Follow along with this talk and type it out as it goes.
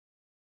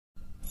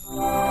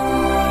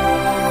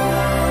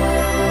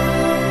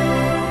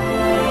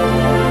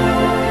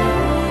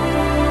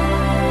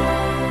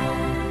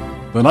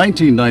The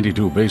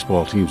 1992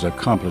 baseball team's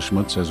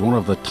accomplishments as one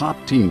of the top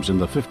teams in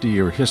the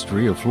 50-year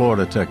history of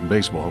Florida Tech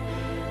baseball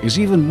is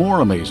even more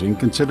amazing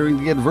considering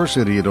the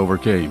adversity it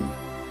overcame.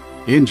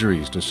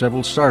 Injuries to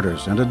several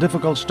starters and a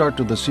difficult start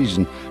to the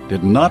season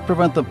did not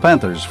prevent the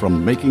Panthers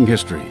from making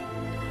history.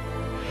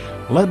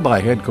 Led by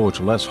head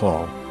coach Les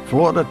Hall,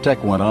 Florida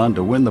Tech went on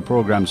to win the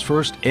program's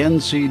first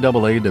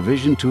NCAA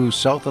Division II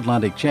South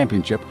Atlantic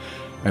Championship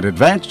and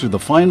advanced to the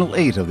Final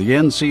 8 of the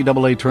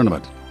NCAA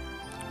tournament.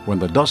 When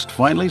the dust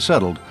finally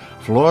settled,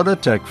 Florida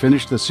Tech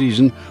finished the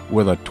season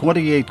with a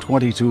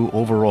 28-22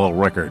 overall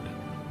record.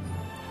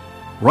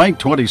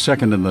 Ranked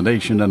 22nd in the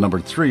nation and number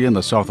 3 in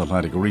the South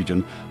Atlantic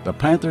region, the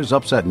Panthers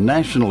upset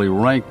nationally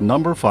ranked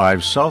number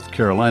 5 South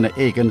Carolina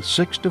Aiken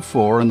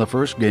 6-4 in the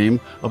first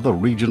game of the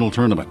regional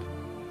tournament.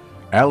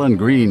 Alan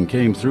Green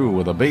came through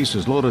with a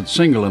bases-loaded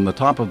single in the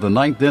top of the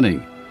 9th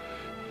inning.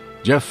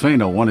 Jeff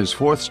Fano won his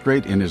 4th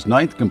straight in his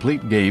 9th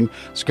complete game,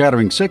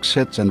 scattering 6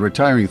 hits and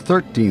retiring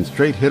 13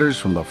 straight hitters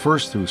from the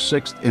 1st through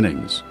 6th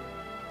innings.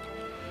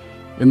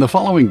 In the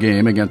following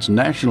game against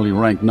nationally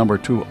ranked number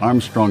 2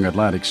 Armstrong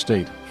Atlantic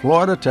State,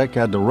 Florida Tech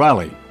had to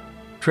rally.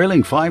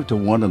 Trailing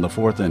 5-1 in the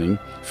 4th inning,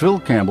 Phil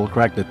Campbell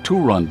cracked a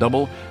 2-run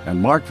double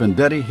and Mark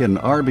Vendetti hit an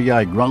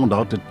RBI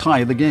groundout to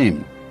tie the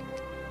game.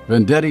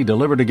 Vendetti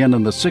delivered again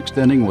in the 6th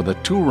inning with a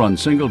 2-run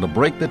single to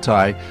break the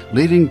tie,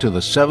 leading to the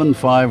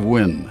 7-5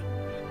 win.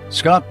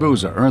 Scott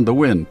Boozer earned the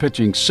win,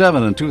 pitching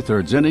 7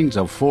 2/3 innings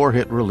of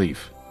 4-hit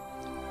relief.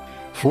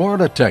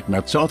 Florida Tech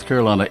met South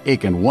Carolina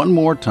Aiken one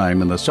more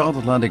time in the South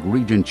Atlantic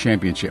Region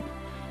Championship.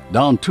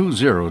 Down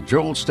 2-0,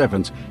 Joel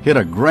Steffens hit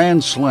a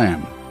grand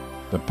slam.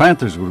 The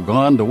Panthers would go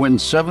on to win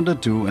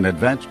 7-2 and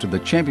advance to the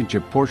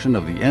championship portion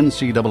of the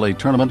NCAA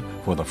tournament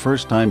for the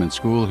first time in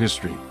school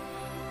history.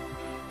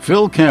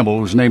 Phil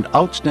Campbell was named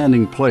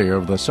Outstanding Player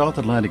of the South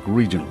Atlantic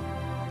Regional.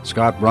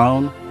 Scott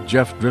Brown,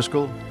 Jeff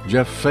Driscoll,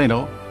 Jeff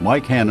Fano,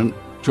 Mike Hannon,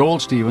 Joel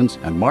Stevens,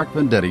 and Mark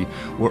Vendetti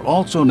were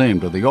also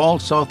named to the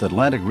All-South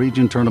Atlantic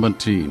Region Tournament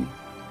team.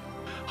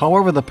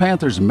 However, the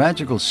Panthers'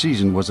 magical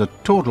season was a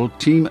total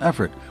team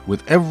effort,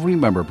 with every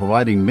member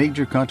providing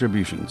major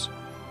contributions.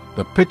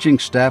 The pitching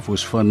staff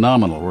was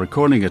phenomenal,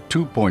 recording a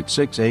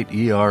 2.68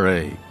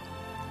 ERA.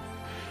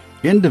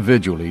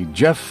 Individually,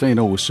 Jeff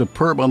Fano was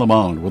superb on the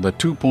mound with a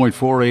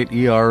 2.48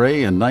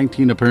 ERA and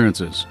 19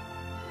 appearances.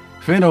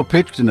 Fano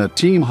pitched in a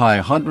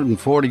team-high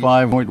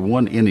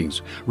 145.1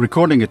 innings,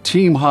 recording a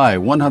team-high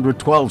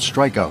 112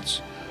 strikeouts.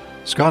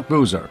 Scott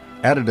Boozer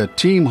added a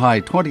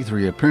team-high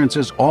 23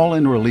 appearances, all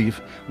in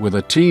relief, with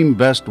a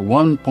team-best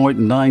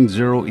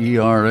 1.90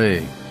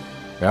 ERA.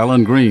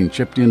 Alan Green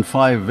chipped in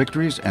 5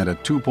 victories and a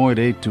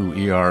 2.82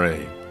 ERA.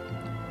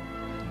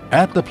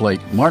 At the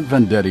plate, Mark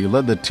Vendetti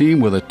led the team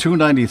with a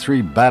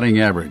 .293 batting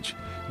average.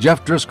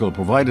 Jeff Driscoll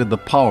provided the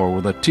power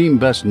with a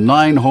team-best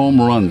 9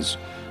 home runs.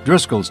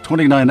 Driscoll's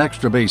 29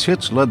 extra base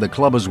hits led the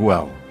club as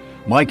well.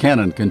 Mike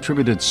Hannon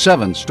contributed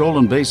 7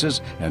 stolen bases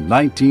and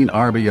 19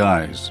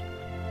 RBIs.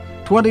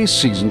 20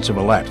 seasons have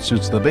elapsed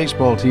since the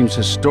baseball team's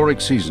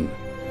historic season.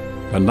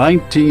 The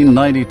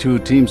 1992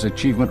 team's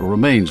achievement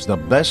remains the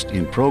best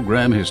in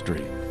program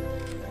history.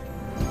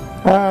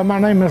 My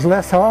name is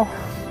Les Hall,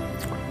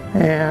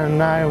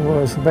 and I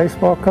was a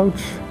baseball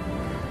coach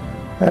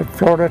at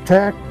Florida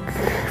Tech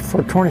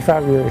for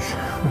 25 years,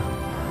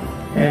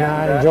 and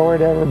I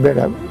enjoyed every bit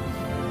of it.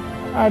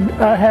 I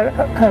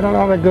had a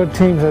lot of good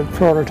teams at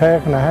Florida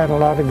Tech, and I had a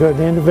lot of good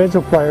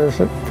individual players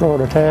at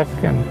Florida Tech,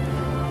 and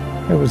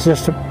it was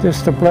just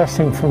a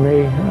blessing for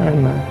me.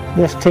 And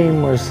this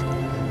team was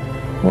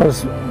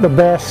the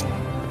best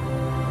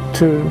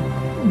to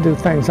do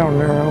things on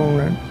their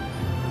own,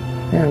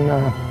 and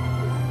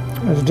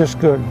it was just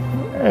good.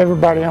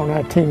 Everybody on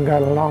that team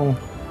got along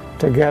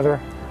together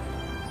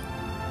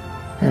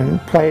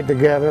and played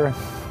together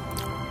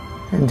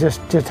and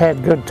just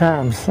had good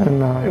times,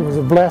 and it was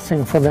a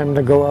blessing for them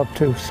to go up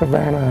to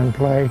Savannah and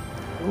play.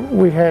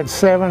 We had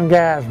 7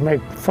 guys make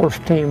the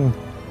first team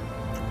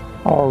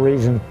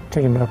all-region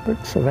team up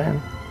at Savannah.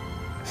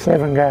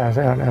 7 guys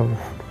out of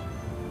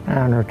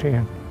 9 or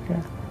 10.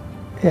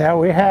 Yeah,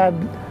 we had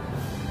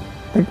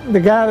the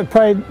guy that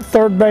played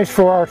third base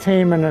for our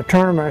team in the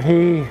tournament.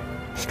 He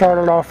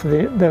started off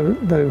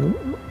the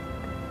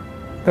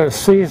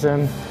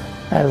season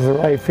as a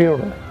right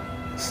fielder.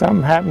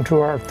 Something happened to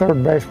our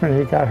third baseman.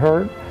 He got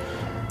hurt,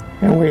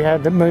 and we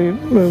had to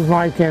move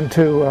Mike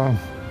into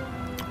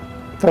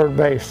third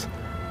base.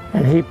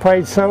 And he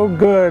played so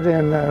good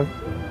in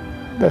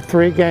the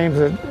 3 games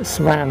at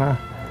Savannah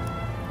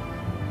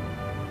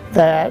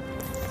that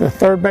the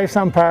third base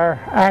umpire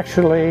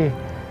actually,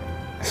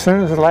 as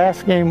soon as the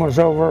last game was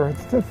over,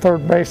 the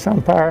third base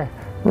umpire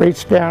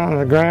reached down on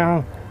the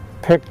ground,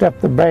 picked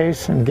up the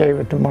base, and gave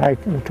it to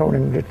Mike and told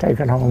him to take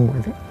it home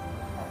with it.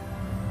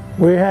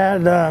 We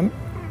had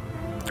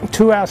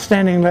 2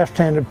 outstanding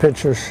left-handed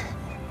pitchers.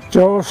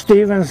 Joel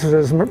Stevens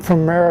was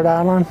from Merritt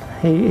Island.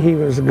 He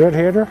was a good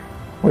hitter,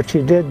 which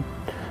he did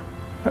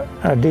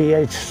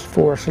DH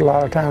for us a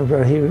lot of times,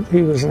 but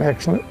he was an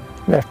excellent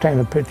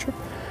left-handed pitcher.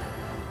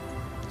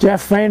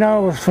 Jeff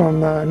Fano was from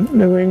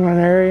New England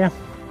area.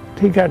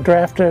 he got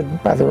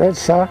drafted by the Red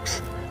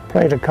Sox,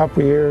 played a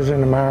couple years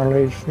in the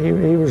minor leagues. He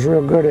was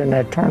real good in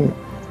that tournament.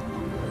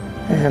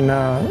 And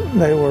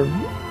they were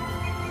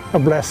a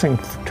blessing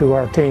to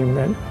our team.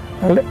 And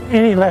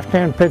any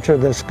left-hand pitcher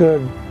that's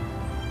good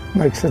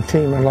makes the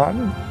team a lot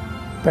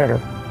better.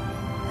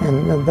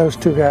 And those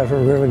two guys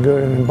were really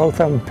good, and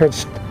both of them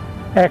pitched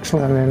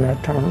excellent in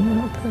that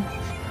tournament.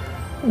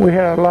 We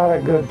had a lot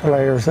of good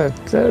players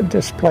that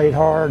just played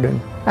hard. And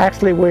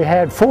actually, we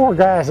had 4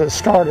 guys that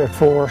started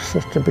for us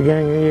at the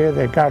beginning of the year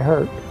that got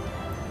hurt.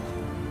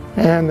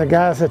 And the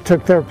guys that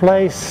took their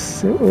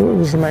place, it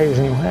was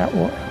amazing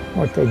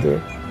what they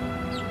did.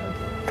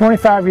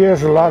 25 years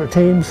is a lot of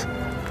teams,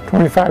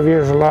 25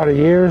 years is a lot of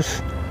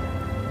years,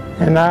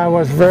 and I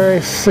was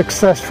very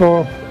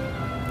successful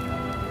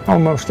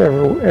almost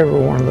every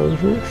one of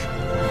those years,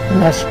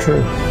 and that's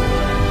true.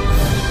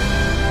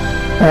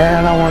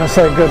 And I want to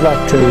say good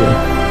luck to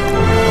you.